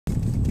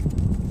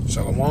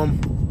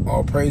Shalom.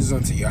 All praise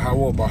unto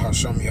Yahweh,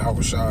 Bahasham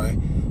Yahweh Shai,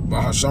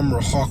 Bahasham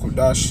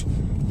Rachakodash.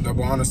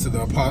 Double honors to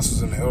the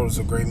apostles and the elders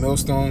of Great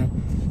Millstone.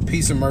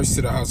 Peace and mercy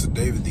to the house of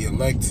David, the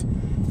elect.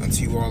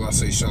 Unto you all I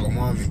say shalom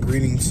and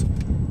greetings.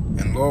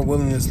 And Lord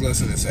willing, this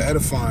lesson is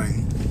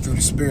edifying through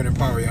the spirit and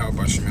power of Yahweh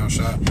Bahasham Yahweh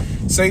Shai.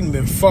 Satan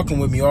been fucking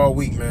with me all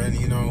week, man.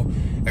 You know,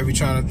 every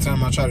time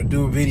I try to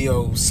do a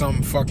video,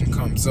 something fucking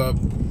comes up.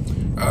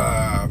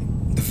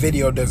 The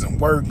video doesn't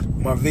work.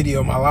 My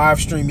live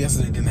stream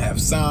yesterday didn't have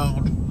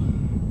sound.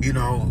 You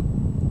know,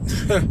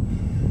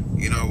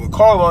 we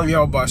call all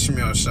y'all Bahasham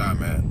Yahweh Shai,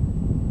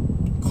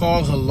 man.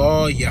 Call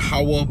Allah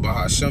Yahweh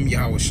Bahasham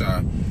Yahweh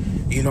Shai.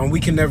 You know,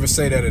 we can never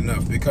say that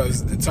enough,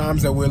 because the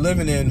times that we're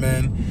living in,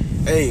 man,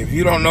 hey, if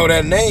you don't know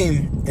that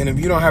name and if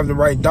you don't have the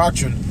right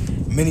doctrine,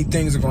 many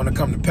things are going to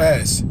come to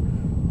pass.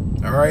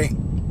 All right?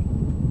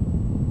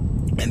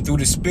 And through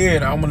the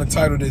spirit, I'm going to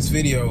title this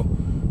video,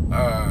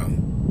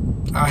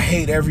 I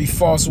hate every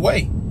false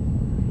way.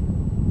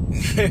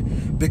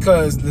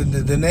 Because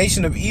the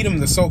nation of Edom,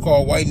 the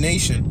so-called white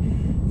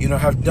nation, you know,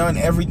 have done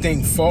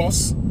everything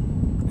false,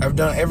 have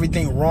done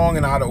everything wrong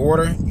and out of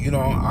order. You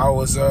know, I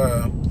was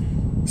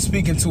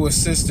speaking to a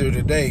sister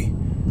today,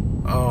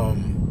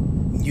 one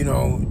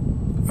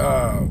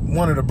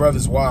of the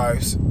brother's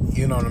wives,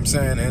 you know what I'm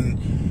saying?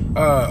 And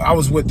I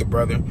was with the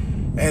brother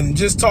and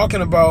just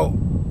talking about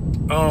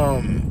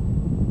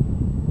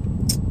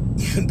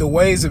the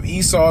ways of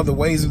Esau, the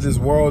ways of this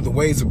world, the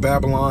ways of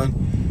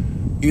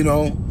Babylon, you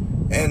know,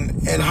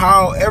 and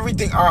how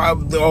everything,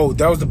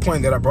 that was the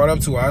point that I brought up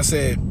to her. I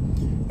said,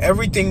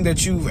 everything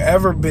that you've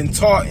ever been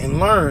taught and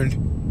learned,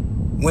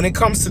 when it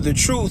comes to the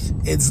truth,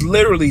 it's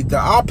literally the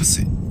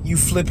opposite. You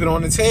flip it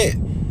on its head,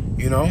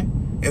 you know.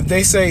 If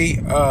they say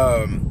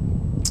the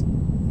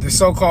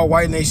so-called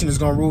white nation is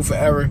going to rule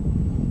forever,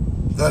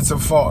 that's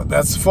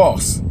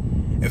false.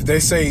 If they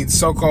say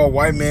so-called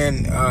white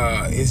man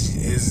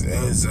is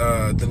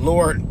the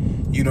Lord,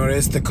 you know,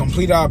 it's the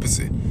complete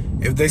opposite.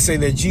 If they say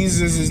that Jesus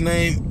is his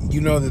name,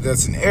 you know that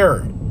that's an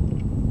error.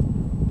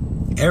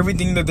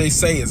 Everything that they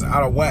say is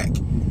out of whack.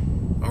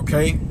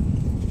 Okay?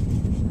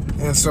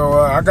 And so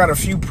I got a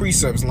few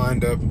precepts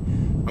lined up.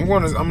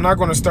 I'm not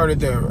gonna start at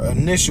the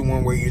initial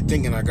one where you're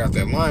thinking I got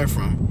that line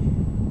from.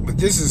 But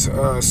this is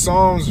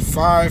Psalms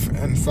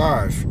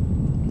 5:5.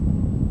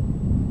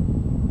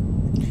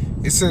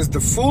 It says, "The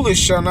foolish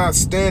shall not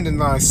stand in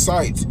thy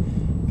sight.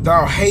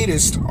 Thou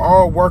hatest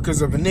all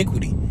workers of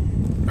iniquity."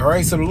 All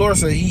right, so the Lord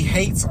said he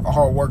hates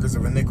all workers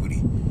of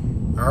iniquity.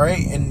 All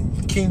right,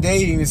 and King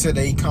David even said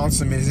that he counts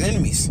them as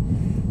enemies.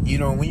 You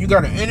know, when you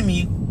got an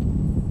enemy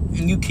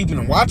and you keeping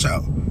a watch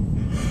out,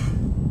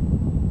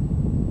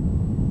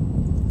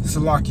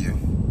 Salakia.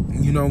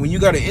 You know, when you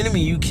got an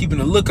enemy, you keeping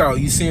a lookout,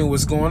 you seeing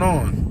what's going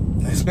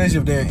on, especially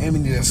if they're an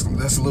enemy that's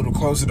a little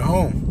closer to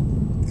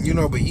home. You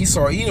know, but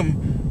Esau,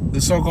 Edom,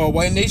 the so-called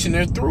white nation,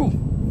 they're through.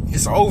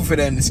 It's over for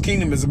that, and this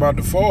kingdom is about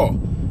to fall.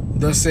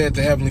 Thus said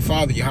the Heavenly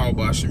Father, Yahweh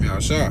Bahasham Yahweh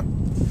Shai.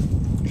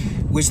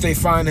 Which they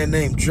find that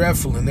name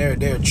dreadful, and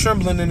they're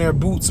trembling in their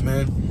boots,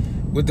 man,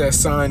 with that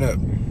sign up.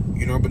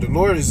 You know, but the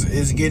Lord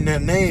is getting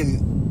that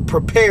name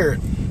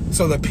prepared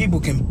so that people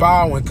can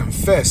bow and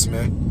confess,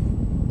 man.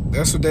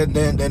 That's what that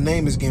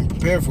name is getting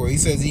prepared for. He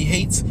says he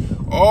hates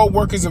all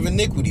workers of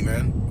iniquity,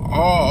 man.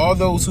 All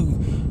those who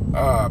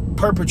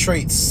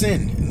perpetrate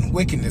sin and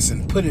wickedness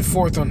and put it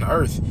forth on the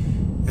earth,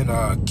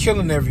 and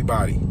killing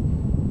everybody,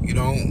 you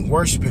know,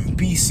 worshiping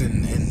beasts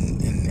and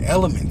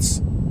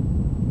elements.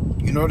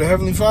 You know, the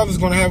Heavenly Father's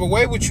going to have a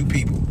way with you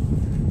people.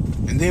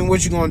 And then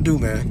what you going to do,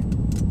 man?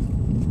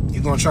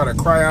 You're going to try to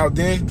cry out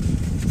then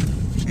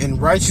in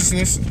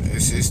righteousness?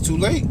 It's too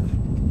late.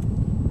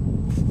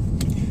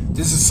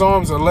 This is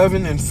Psalms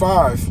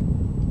 11:5.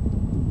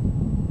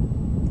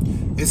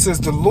 It says,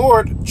 "The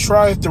Lord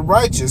trieth the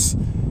righteous,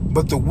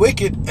 but the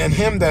wicked and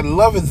him that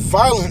loveth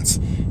violence,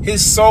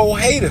 his soul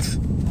hateth."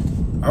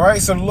 All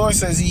right, so the Lord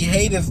says he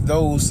hateth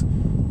those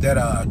that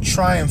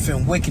triumph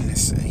in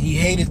wickedness. He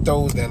hateth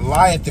those that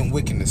lieth in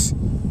wickedness.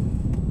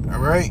 All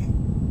right?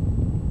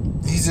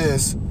 He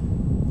says,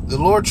 "The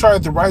Lord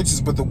trieth the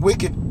righteous, but the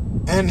wicked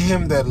and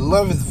him that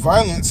loveth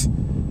violence,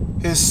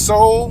 his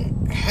soul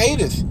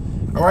hateth."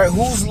 All right,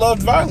 who's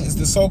loved violence?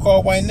 The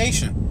so-called white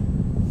nation.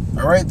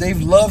 All right,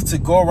 they've loved to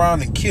go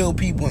around and kill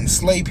people and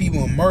slay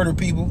people and murder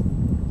people.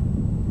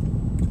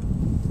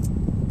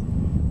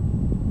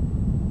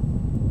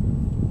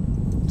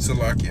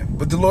 Salakia.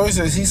 But the Lord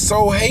says he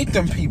so hate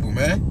them people,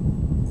 man,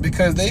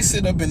 because they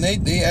sit up and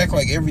they act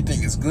like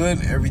everything is good,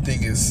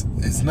 everything is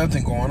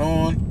nothing going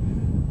on.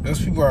 Those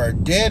people are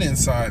dead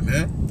inside,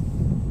 man.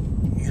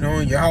 You know,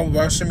 and Yahweh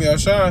Bahasham Yahweh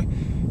Shai,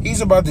 he's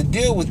about to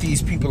deal with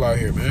these people out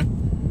here, man.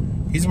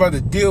 He's about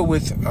to deal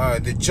with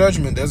the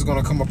judgment that's going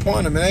to come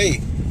upon him. And hey,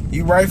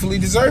 you rightfully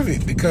deserve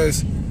it,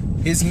 because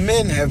his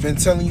men have been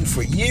telling you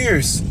for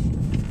years,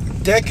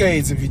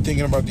 decades, if you're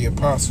thinking about the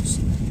apostles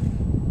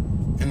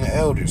and the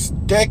elders,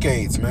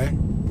 decades, man.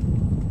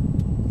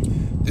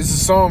 This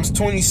is Psalms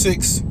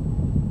 26,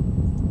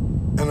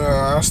 and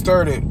I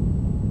started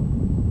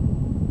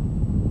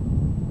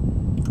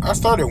I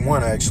started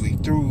 1 actually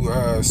through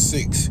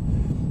 6.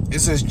 It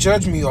says,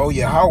 "Judge me, O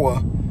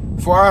Yahweh,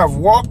 for I have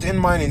walked in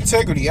mine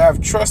integrity. I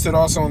have trusted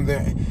also in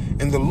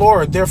the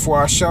Lord,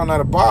 therefore I shall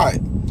not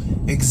abide.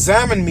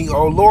 Examine me,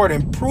 O Lord,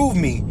 and prove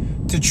me,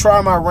 to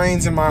try my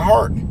reins in my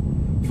heart.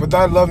 For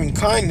thy loving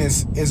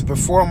kindness is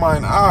before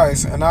mine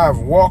eyes, and I have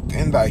walked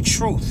in thy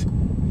truth.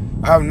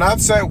 I have not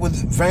sat with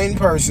vain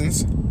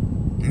persons,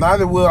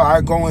 neither will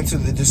I go into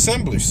the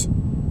dissemblers."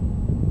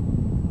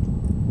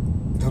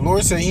 The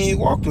Lord said he ain't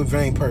walked with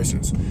vain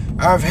persons.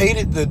 "I have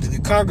hated the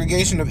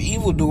congregation of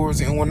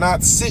evildoers, and will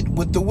not sit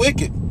with the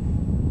wicked."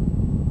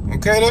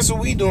 Okay, that's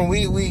what we doing.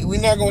 We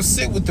not gonna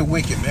sit with the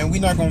wicked, man. We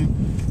not gonna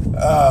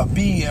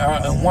be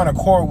in one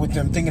accord with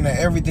them, thinking that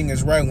everything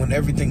is right when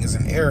everything is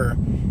an error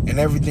and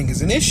everything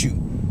is an issue.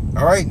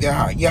 All right,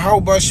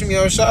 Yahweh Bashim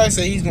Yahushai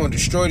said he's gonna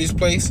destroy this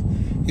place.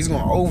 He's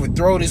gonna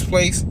overthrow this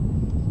place.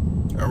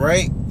 All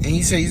right, and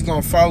he said he's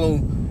gonna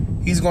follow.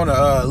 He's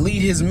gonna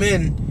lead his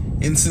men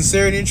in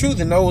sincerity and truth,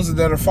 and those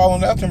that are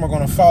following after him are going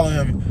to follow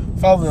him,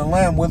 follow the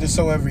Lamb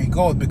whithersoever he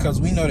goes,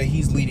 because we know that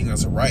he's leading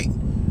us right.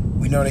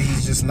 We know that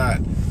he's just not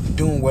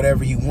doing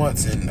whatever he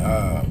wants, and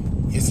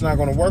it's not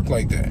going to work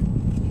like that.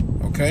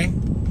 Okay?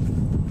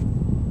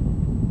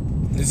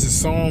 This is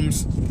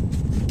Psalms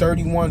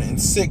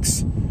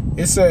 31:6.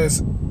 It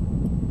says,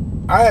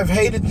 "I have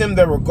hated them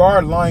that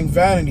regard lying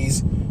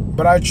vanities,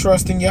 but I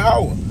trust in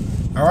Yahweh."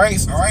 All right?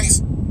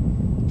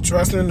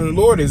 Trusting in the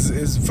Lord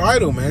is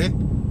vital, man.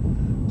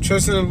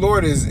 Trusting in the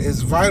Lord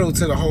is vital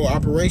to the whole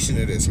operation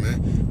of this,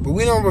 man. But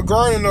we don't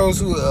regard in those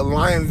who are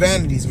lying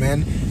vanities,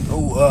 man.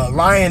 Who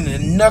lying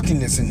in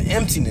nothingness and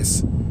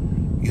emptiness.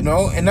 You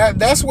know? And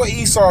that's what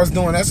Esau is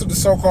doing. That's what the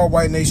so-called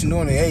white nation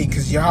doing. Hey,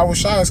 because Yahweh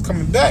Shai is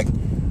coming back.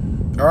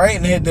 All right?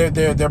 And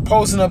they're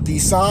posting up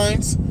these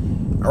signs.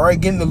 All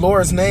right? Getting the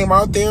Lord's name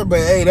out there. But,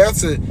 hey,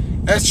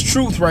 that's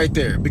truth right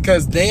there.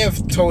 Because they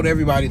have told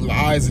everybody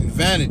lies and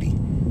vanity.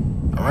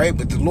 All right?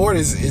 But the Lord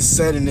is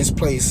set in this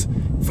place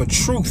for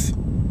truth.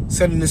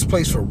 Setting this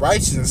place for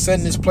righteousness,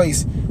 setting this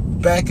place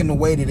back in the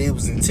way that it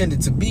was intended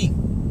to be.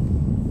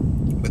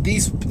 But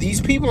these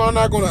people are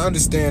not going to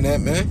understand that,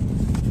 man.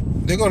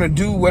 They're going to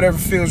do whatever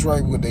feels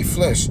right with their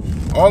flesh,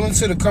 all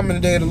until the coming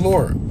day of the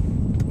Lord.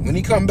 When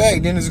he come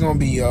back, then it's going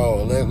to be,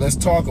 oh, let's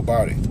talk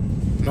about it.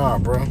 Nah,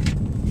 bro,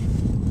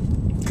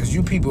 because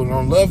you people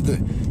love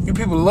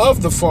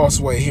the false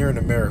way here in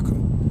America.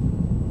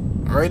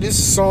 All right, this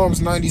is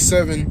Psalms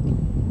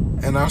 97,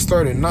 and I'll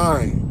start at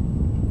 9.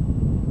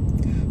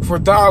 "For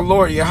thou,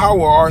 Lord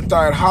Yahweh, art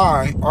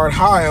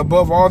high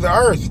above all the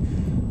earth.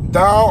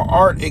 Thou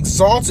art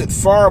exalted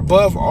far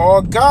above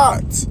all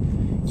gods.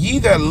 Ye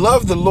that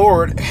love the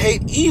Lord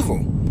hate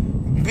evil.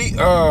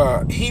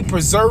 He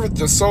preserveth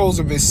the souls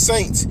of his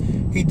saints.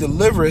 He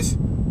delivereth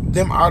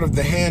them out of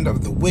the hand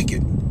of the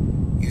wicked."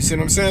 You see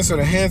what I'm saying? So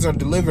the hands are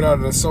delivered out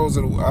of the souls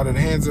out of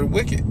the hands of the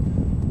wicked.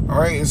 All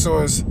right, and so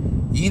it's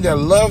ye that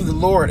love the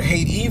Lord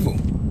hate evil.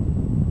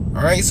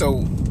 All right,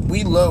 so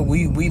we love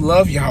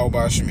Yahweh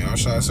Bashim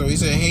Yahushai. So he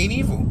said, hate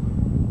evil.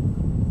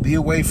 Be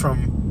away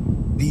from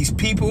these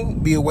people.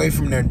 Be away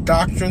from their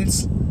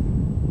doctrines.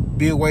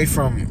 Be away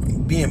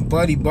from being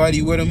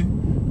buddy-buddy with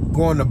them.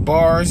 Going to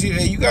bars.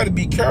 You got to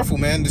be careful,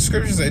 man. The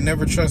scriptures say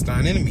never trust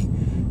thine enemy.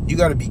 You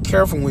got to be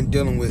careful when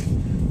dealing with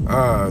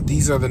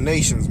these other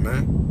nations,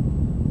 man.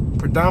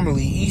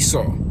 Predominantly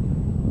Esau.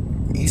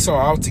 Esau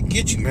out to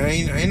get you, man.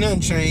 Ain't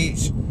nothing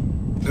changed.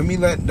 Don't be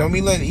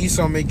letting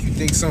Esau make you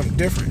think something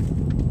different.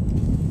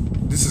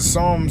 This is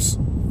Psalms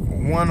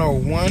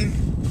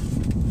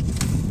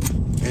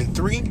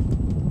 101:3.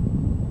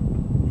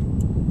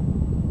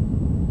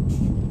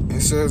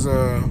 It says,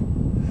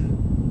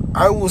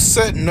 "I will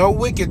set no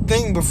wicked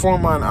thing before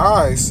mine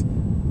eyes.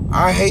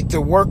 I hate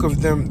the work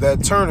of them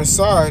that turn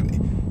aside.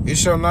 It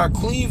shall not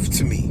cleave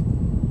to me."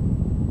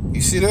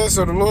 You see that?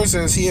 So the Lord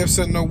says he have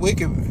set no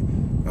wicked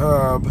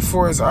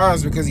before his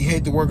eyes, because he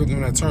hate the work of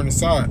them that turn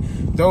aside.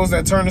 Those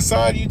that turn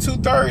aside, you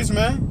 2/3,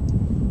 man.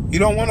 You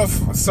don't want to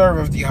serve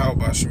after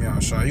Yahweh Bashim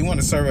Yahushai. You want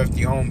to serve after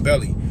your own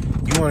belly.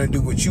 You want to do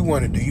what you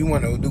want to do. You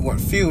want to do what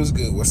feels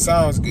good, what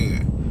sounds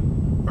good.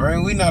 All right,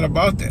 we're not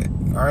about that.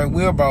 All right,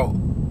 we're about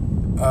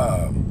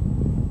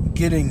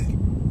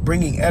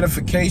bringing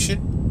edification.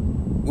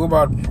 We're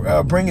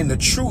about bringing the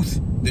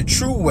truth, the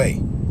true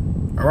way.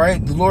 All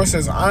right, the Lord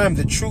says, "I am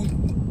the truth,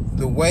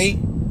 the way,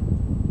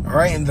 all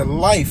right, and the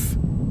life."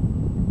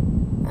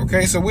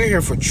 Okay, so we're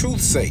here for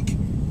truth's sake.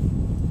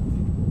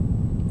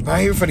 Not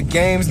here for the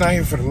games, not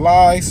here for the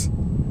lies.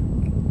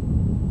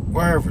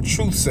 We're here for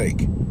truth's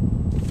sake.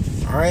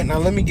 All right, now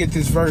let me get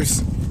this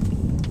verse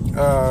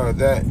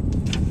that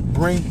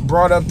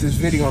brought up this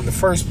video in the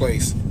first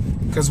place,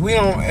 because we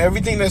don't,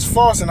 everything that's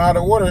false and out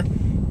of order,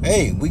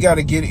 hey, we got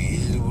to get it.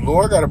 The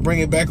Lord got to bring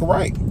it back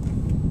right.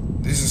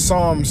 This is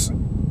Psalms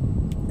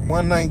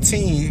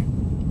 119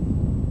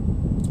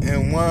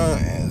 and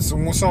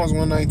Psalms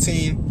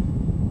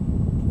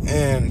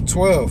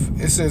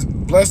 119:12. It says,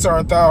 "Blessed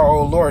art thou,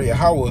 O Lord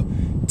Yahweh,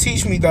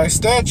 teach me thy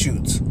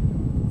statutes.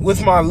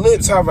 With my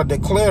lips have I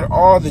declared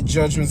all the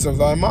judgments of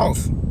thy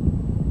mouth."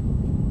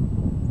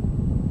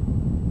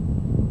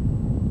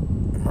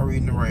 I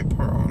reading the right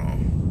part? Hold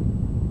on.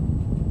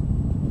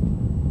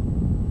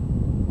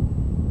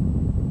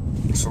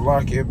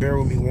 Salakia, bear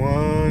with me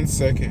 1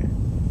 second.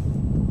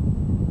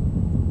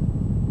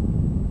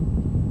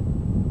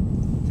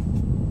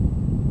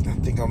 I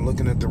think I'm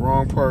looking at the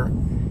wrong part.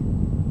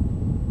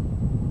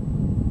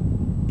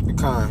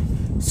 Okay.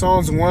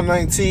 Psalms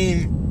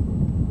 119.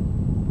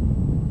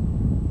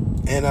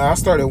 And I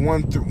started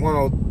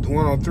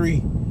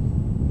 103.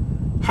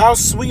 How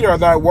sweet are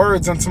thy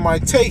words unto my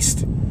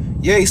taste,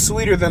 yea,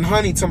 sweeter than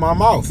honey to my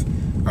mouth.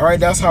 All right,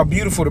 that's how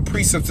beautiful the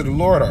precepts of the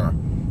Lord are.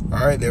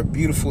 All right, they're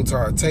beautiful to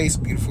our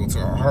taste, beautiful to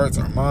our hearts,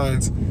 our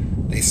minds.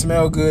 They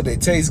smell good, they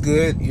taste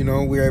good. You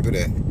know, we're able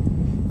to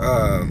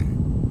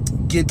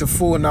get the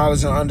full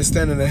knowledge and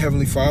understanding of the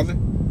Heavenly Father.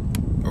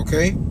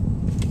 Okay?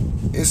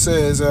 It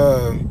says,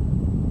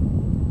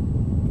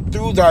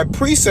 through thy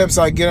precepts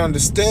I get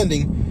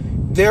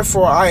understanding,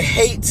 therefore I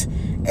hate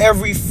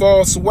every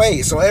false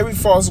way. So every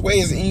false way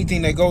is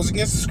anything that goes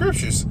against the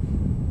scriptures.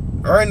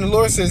 All right, and the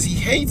Lord says he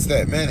hates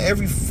that, man.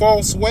 Every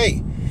false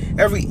way,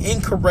 every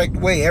incorrect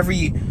way,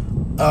 every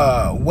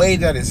way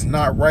that is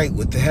not right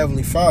with the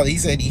Heavenly Father. He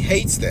said he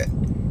hates that.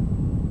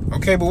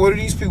 Okay, but what do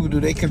these people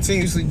do? They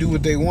continuously do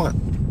what they want.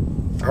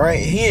 All right,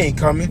 he ain't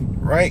coming,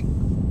 right?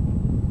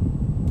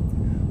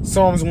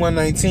 Psalms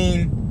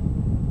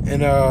 119,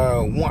 and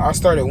I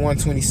started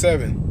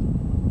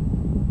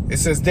 127. It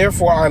says,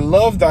 therefore I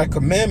love thy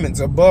commandments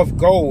above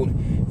gold,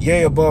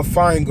 yea, above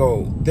fine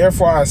gold.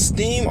 Therefore I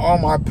esteem all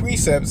my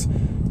precepts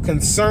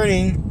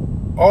concerning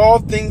all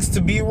things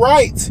to be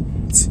right.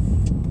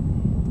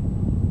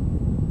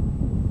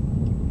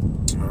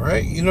 All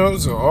right, you know,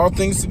 so all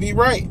things to be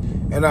right.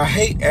 And I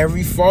hate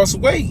every false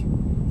way.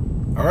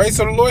 All right,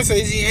 so the Lord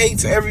says he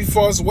hates every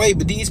false way,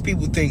 but these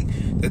people think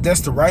that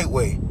that's the right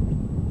way,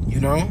 you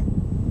know?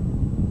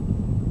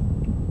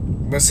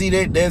 But see,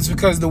 that's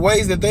because the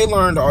ways that they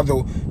learned are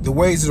the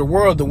ways of the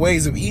world, the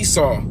ways of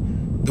Esau,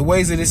 the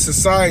ways of this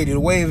society, the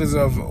ways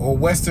of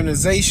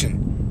westernization.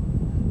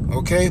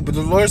 Okay, but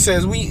the Lord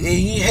says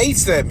he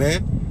hates that,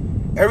 man.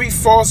 Every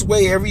false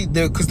way,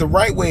 because the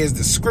right way is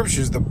the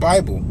scriptures, the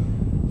Bible,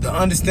 the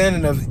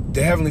understanding of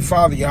the Heavenly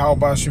Father, Yahweh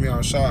B'Shem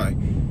Yahushai,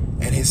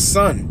 and his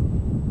Son,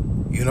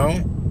 you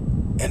know,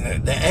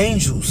 and the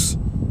angels,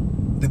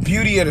 the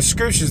beauty of the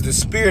scriptures, the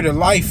spirit of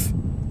life,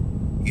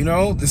 you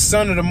know, the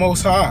Son of the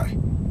Most High,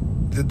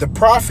 the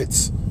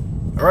prophets.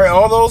 All right,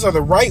 all those are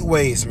the right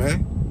ways,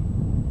 man.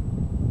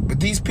 But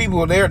these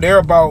people, they're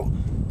about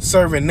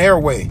serving their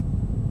way.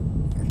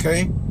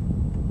 Okay?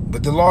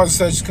 But the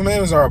laws and such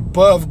commandments are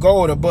above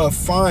gold, above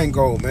fine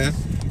gold, man.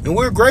 And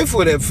we're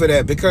grateful for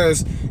that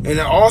because, and it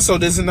also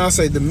does not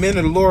say the men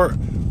of the Lord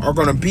are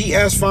going to be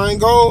as fine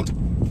gold.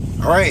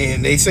 All right,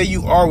 and they say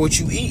you are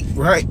what you eat,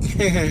 right?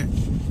 The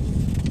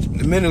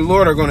men of the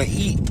Lord are going to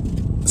eat,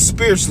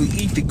 spiritually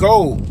eat the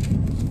gold,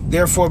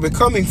 therefore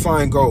becoming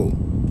fine gold.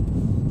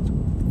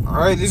 All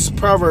right, this is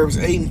Proverbs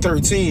 8 and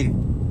 13.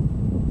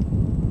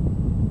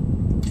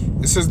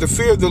 It says, the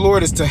fear of the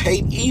Lord is to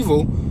hate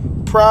evil,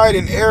 pride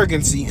and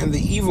arrogancy, and the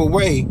evil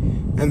way,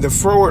 and the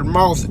froward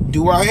mouth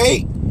do I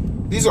hate.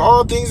 These are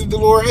all things that the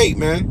Lord hate,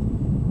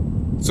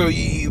 man. So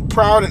you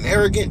proud and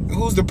arrogant.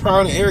 Who's the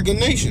proud and arrogant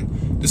nation?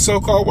 The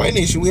so-called white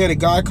nation. We had a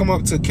guy come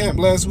up to camp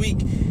last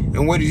week,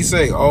 and what did he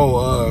say?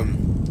 Oh,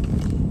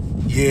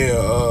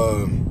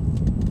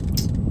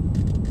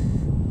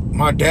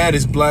 my dad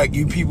is black.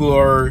 You people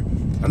are.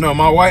 No,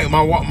 my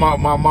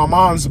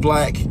mom's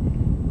black.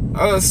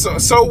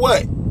 So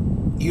what?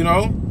 You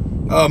know,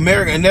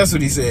 America, and that's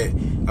what he said.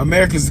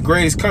 America's the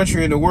greatest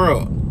country in the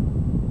world.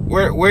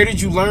 Where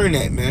did you learn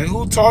that, man?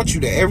 Who taught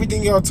you that?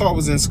 Everything y'all taught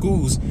was in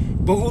schools.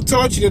 But who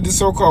taught you that the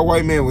so-called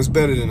white man was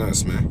better than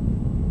us,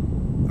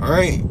 man? All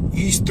right?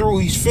 He's through.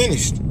 He's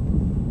finished.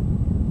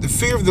 The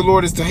fear of the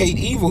Lord is to hate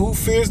evil. Who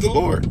fears the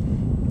Lord?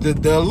 The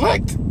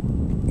elect.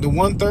 The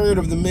 1/3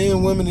 of the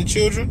men, women, and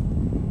children.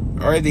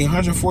 All right? The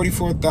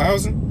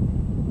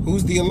 144,000.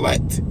 Who's the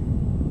elect?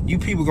 You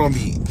people going to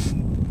be...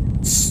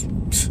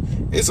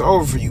 It's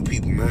over for you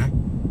people, man.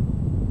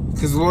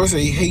 Because the Lord said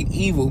he hate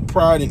evil,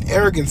 pride, and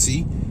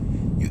arrogancy.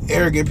 You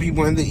arrogant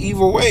people in the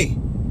evil way.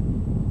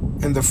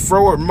 And the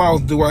froward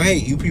mouth do I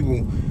hate. You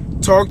people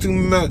talk too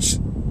much.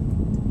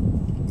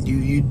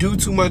 You do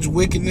too much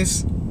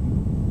wickedness.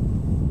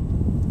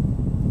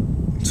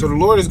 So the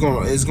Lord is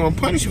going to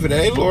punish you for that.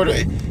 Hey, Lord,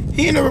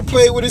 he ain't never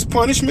played with his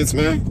punishments,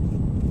 man.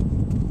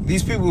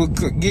 These people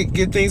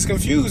get things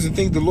confused and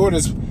think the Lord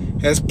has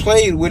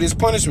played with his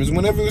punishments.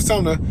 Whenever it was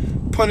time to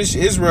punish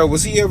Israel,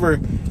 was he ever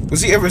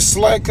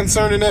slack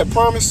concerning that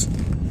promise?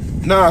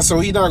 Nah, so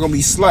he's not gonna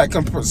be slack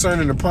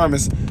concerning the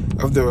promise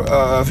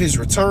of his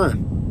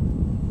return.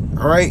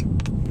 All right,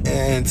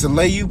 and to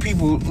lay you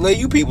people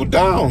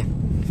down,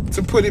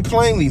 to put it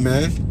plainly,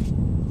 man.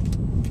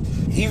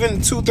 Even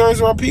 2/3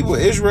 of our people,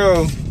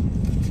 Israel,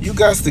 you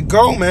got to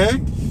go,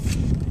 man.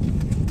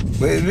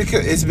 But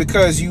it's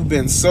because you've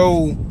been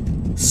so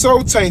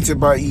tainted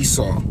by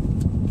Esau.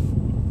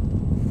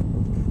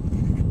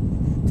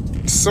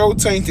 So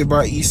tainted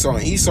by Esau.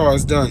 And Esau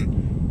has done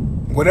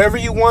whatever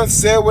you want,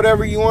 said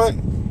whatever you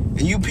want,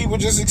 And you people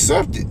just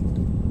accept it.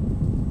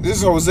 This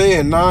is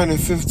Hosea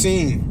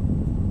 9:15.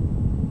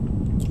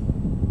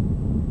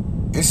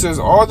 It says,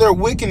 all their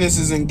wickedness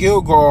is in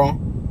Gilgal,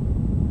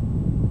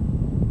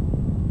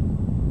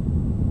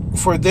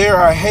 for there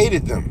I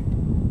hated them.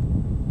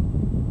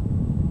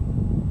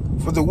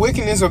 For the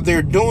wickedness of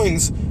their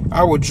doings,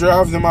 I will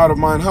drive them out of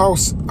mine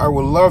house. I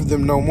will love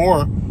them no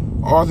more.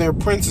 All their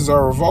princes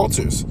are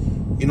revolters.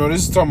 You know,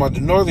 this is talking about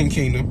the northern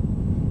kingdom.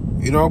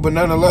 You know, but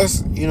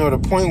nonetheless, you know, the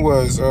point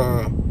was,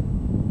 I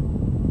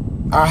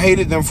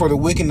hated them for the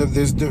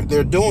wickedness of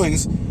their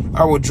doings.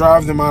 I will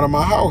drive them out of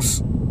my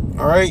house.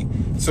 All right?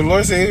 So the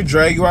Lord said he'll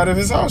drag you out of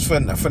his house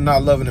for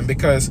not loving him.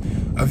 Because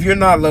if you're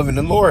not loving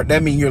the Lord,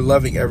 that means you're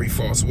loving every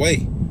false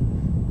way.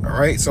 All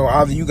right? So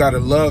either you got to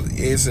love,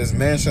 it says,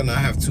 man shall not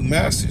have two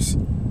masters.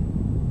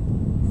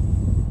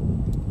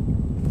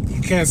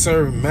 You can't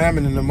serve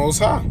Mammon and the Most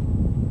High.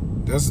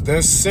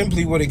 That's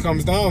simply what it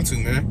comes down to,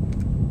 man.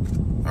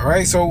 All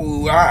right?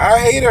 So I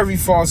hate every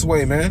false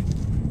way, man.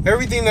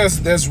 Everything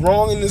that's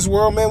wrong in this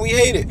world, man, we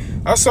hate it.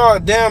 I saw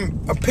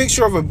a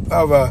picture of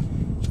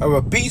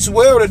a beach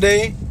whale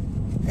today,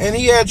 and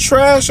he had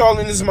trash all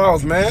in his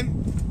mouth,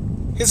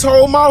 man. His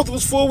whole mouth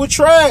was full with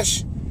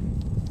trash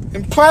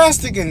and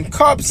plastic and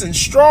cups and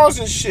straws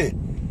and shit.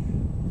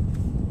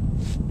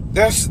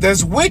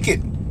 That's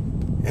wicked.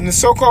 And the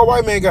so-called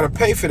white man got to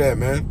pay for that,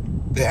 man.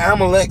 The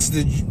Amaleks,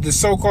 the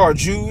so-called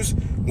Jews,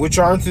 which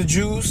aren't the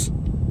Jews,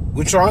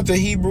 which aren't the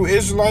Hebrew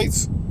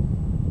Israelites.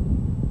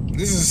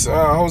 This is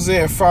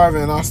Hosea 5,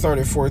 and I'll start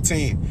at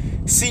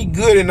 14. Seek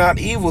good and not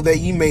evil, that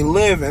ye may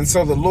live, and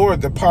so the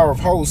Lord, the power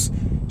of hosts,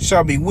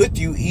 shall be with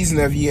you, even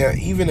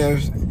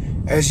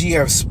as ye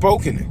have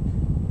spoken it.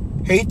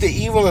 Hate the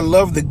evil and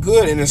love the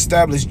good, and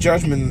establish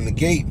judgment in the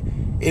gate.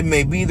 It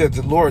may be that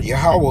the Lord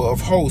Yahweh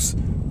of hosts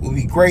will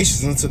be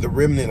gracious unto the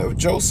remnant of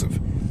Joseph.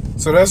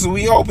 So that's what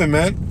we hoping,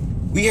 man.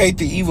 We hate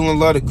the evil and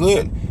love the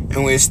good,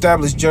 and we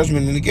establish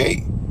judgment in the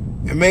gate.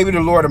 And maybe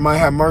the Lord might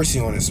have mercy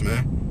on us,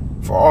 man,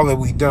 for all that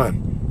we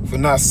done, for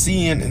not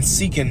seeing and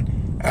seeking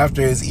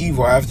after his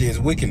evil, after his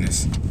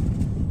wickedness.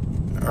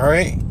 All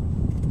right?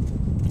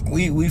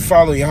 We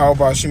follow Yahweh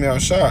B'Shem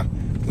Yahushua.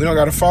 We don't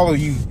got to follow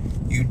you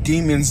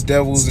demons,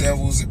 devils,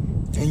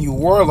 and you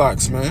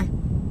warlocks, man.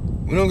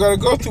 We don't got to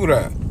go through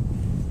that.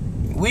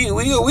 We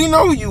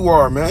know who you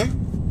are, man.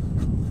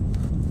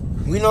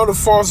 We know the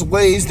false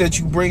ways that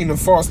you bring, the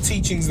false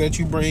teachings that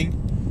you bring.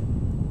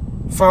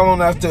 Following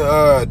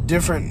after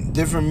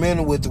different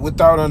men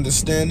without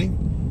understanding.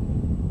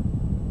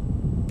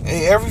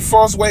 Hey, every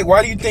false way.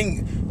 Why do you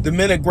think the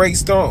men of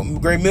Great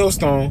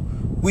Millstone,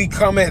 we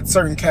come at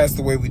certain cats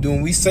the way we do,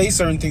 and we say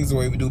certain things the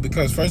way we do?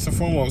 Because first and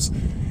foremost,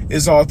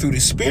 it's all through the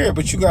spirit.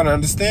 But you got to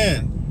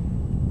understand,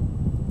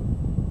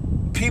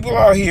 people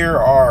out here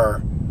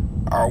are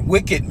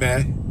wicked,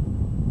 man.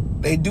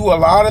 They do a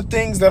lot of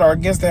things that are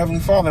against the Heavenly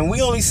Father, and we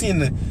only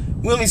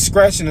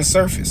scratching the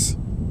surface.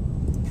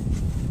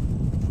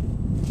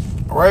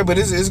 All right, but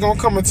it's gonna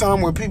come a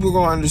time where people are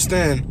gonna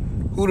understand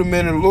who the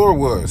men of the Lord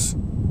was.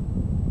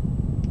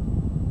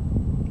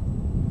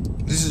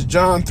 This is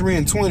John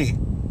 3:20.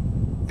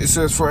 It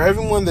says, for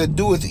everyone that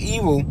doeth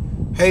evil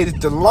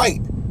hateth the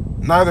light,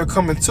 neither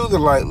cometh to the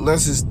light,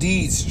 lest his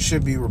deeds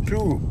should be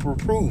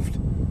reproved.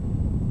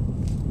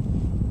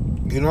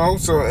 You know,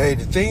 so hey,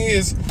 the thing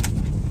is,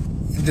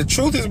 the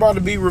truth is about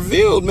to be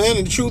revealed, man.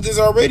 And the truth is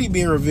already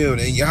being revealed,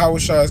 and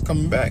Yahushua is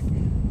coming back.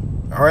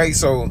 All right,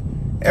 so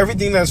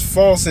everything that's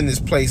false in this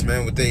place,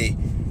 man, with the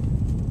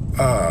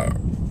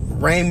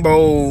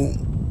rainbow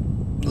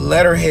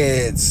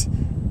letterheads,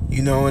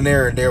 you know, and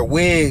their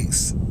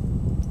wigs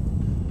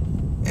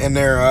and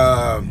their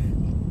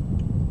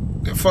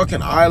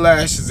fucking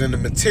eyelashes, and the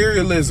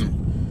materialism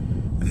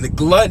and the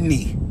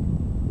gluttony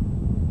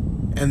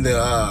and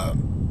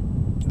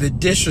the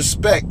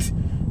disrespect,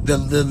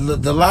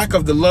 the lack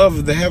of the love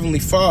of the Heavenly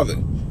Father.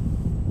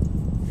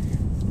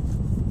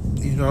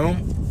 You know,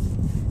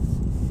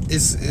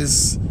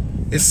 it's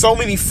so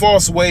many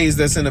false ways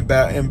that's in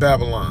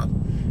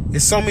Babylon.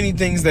 It's so many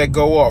things that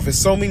go off. It's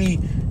so many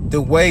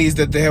the ways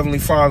that the Heavenly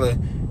Father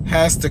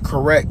has to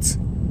correct.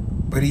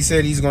 But he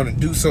said he's going to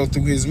do so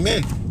through his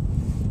men.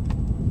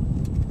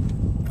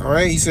 All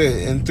right, he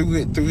said, and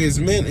through his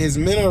men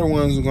are the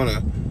ones who are going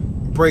to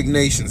break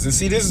nations. And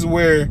see, this is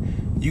where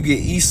you get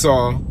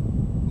Esau,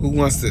 who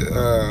wants to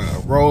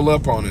roll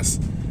up on us,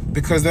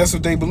 because that's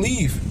what they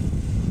believe.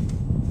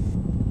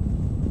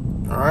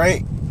 All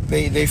right,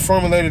 they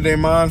formulated their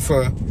mind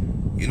for,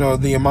 you know,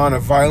 the amount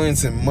of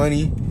violence and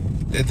money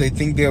that they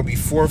think they'll be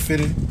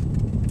forfeiting.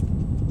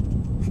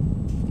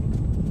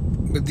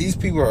 But these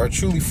people are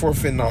truly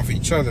forfeiting off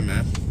each other,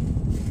 man.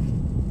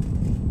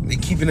 They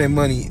keeping their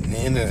money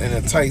in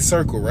a tight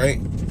circle, right?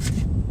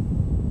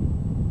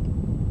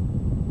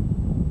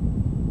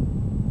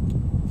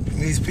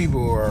 These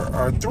people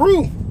are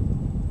through.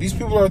 These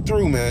people are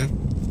through, man.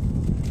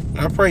 And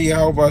I pray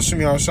Yahweh B'Shem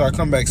Yahushua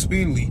come back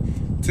speedily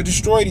to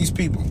destroy these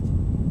people.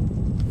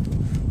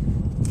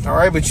 All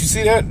right, but you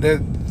see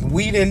that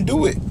we didn't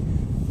do it.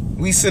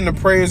 We send the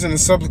prayers and the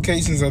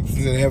supplications up to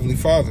the Heavenly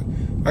Father.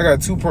 I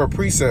got two part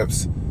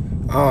precepts,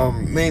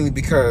 mainly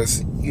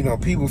because, you know,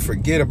 people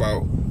forget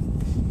about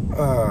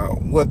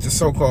what the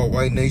so-called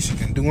white nation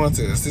can do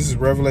unto us. This is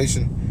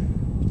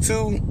Revelation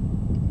 2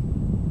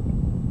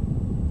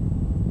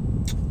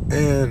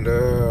 and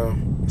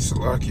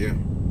Salakia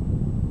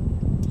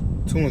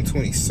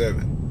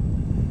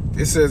 2:27.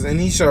 It says, and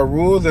he shall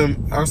rule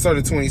them. I'll start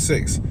at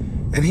 26.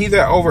 And he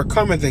that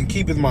overcometh and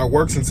keepeth my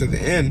works unto the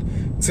end,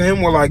 to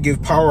him will I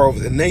give power over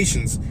the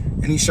nations,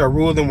 and he shall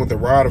rule them with a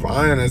rod of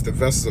iron as the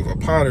vessels of a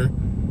potter.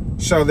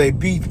 Shall they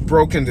be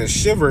broken to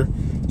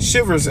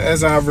shivers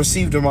as I have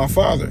received of my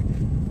Father.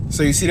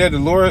 So you see that the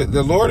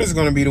Lord is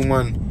going to be the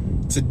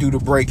one to do the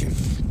breaking.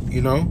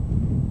 You know,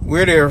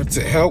 we're there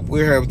to help.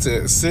 We're here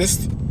to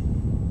assist.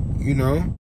 You know.